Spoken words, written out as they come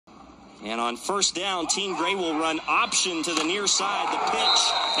And on first down, Team Gray will run option to the near side, the pitch,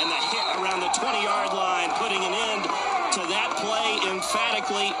 and the hit around the 20-yard line, putting an end to that play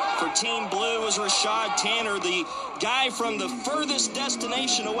emphatically for Team Blue was Rashod Tanner, the guy from the furthest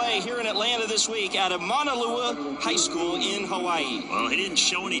destination away here in Atlanta this week out of Honolulu High School in Hawaii. Well, he didn't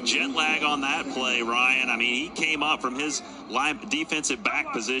show any jet lag on that play, Ryan. I mean, he came up from his defensive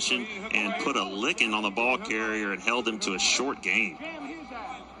back position and put a licking on the ball carrier and held him to a short gain.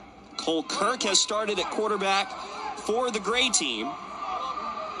 Cole Kirk has started at quarterback for the Gray team.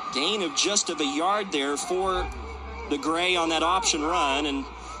 Gain of just of a yard there for the Gray on that option run, and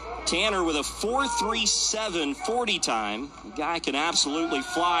Tanner with a 4.37 40 time. The guy can absolutely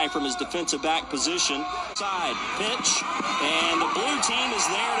fly from his defensive back position. Side pitch, and the blue team is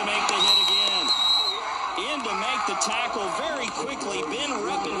there to make the hit again. In to make the tackle very quickly, Ben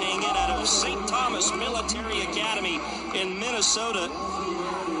Rippenhagen out of St. Thomas Military Academy in Minnesota.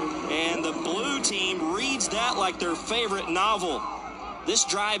 And the blue team reads that like their favorite novel. This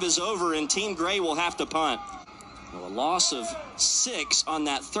drive is over, and Team Gray will have to punt. Well, a loss of 6 on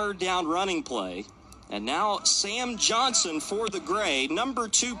that third down running play. And now Sam Johnson for the Gray, number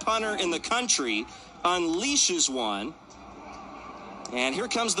 2 punter in the country, unleashes one. And here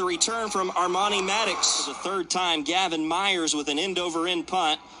comes the return from Armani Maddox. For the third time, Gavin Myers with an end-over-end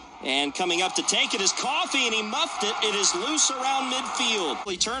punt. And coming up to take it is Coffee, and he muffed it. It is loose around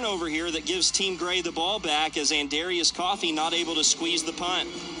midfield. Turnover here that gives Team Gray the ball back as Andarius Coffee not able to squeeze the punt.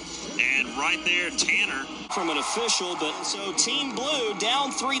 And right there, Tanner. From an official, but so Team Blue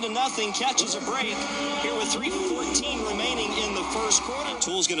down 3-0 catches a break here with 3:14 remaining in the first quarter.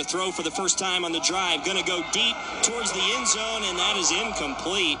 Toole's going to throw for the first time on the drive. Going to go deep towards the end zone, and that is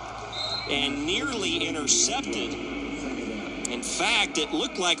incomplete and nearly intercepted. In fact, it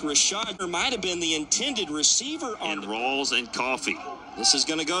looked like Rashod might have been the intended receiver on and Rawls and Coffee. This is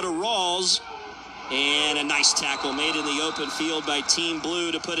going to go to Rawls, and a nice tackle made in the open field by Team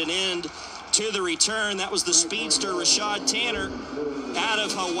Blue to put an end to the return. That was the speedster Rashod Tanner out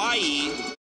of Hawaii.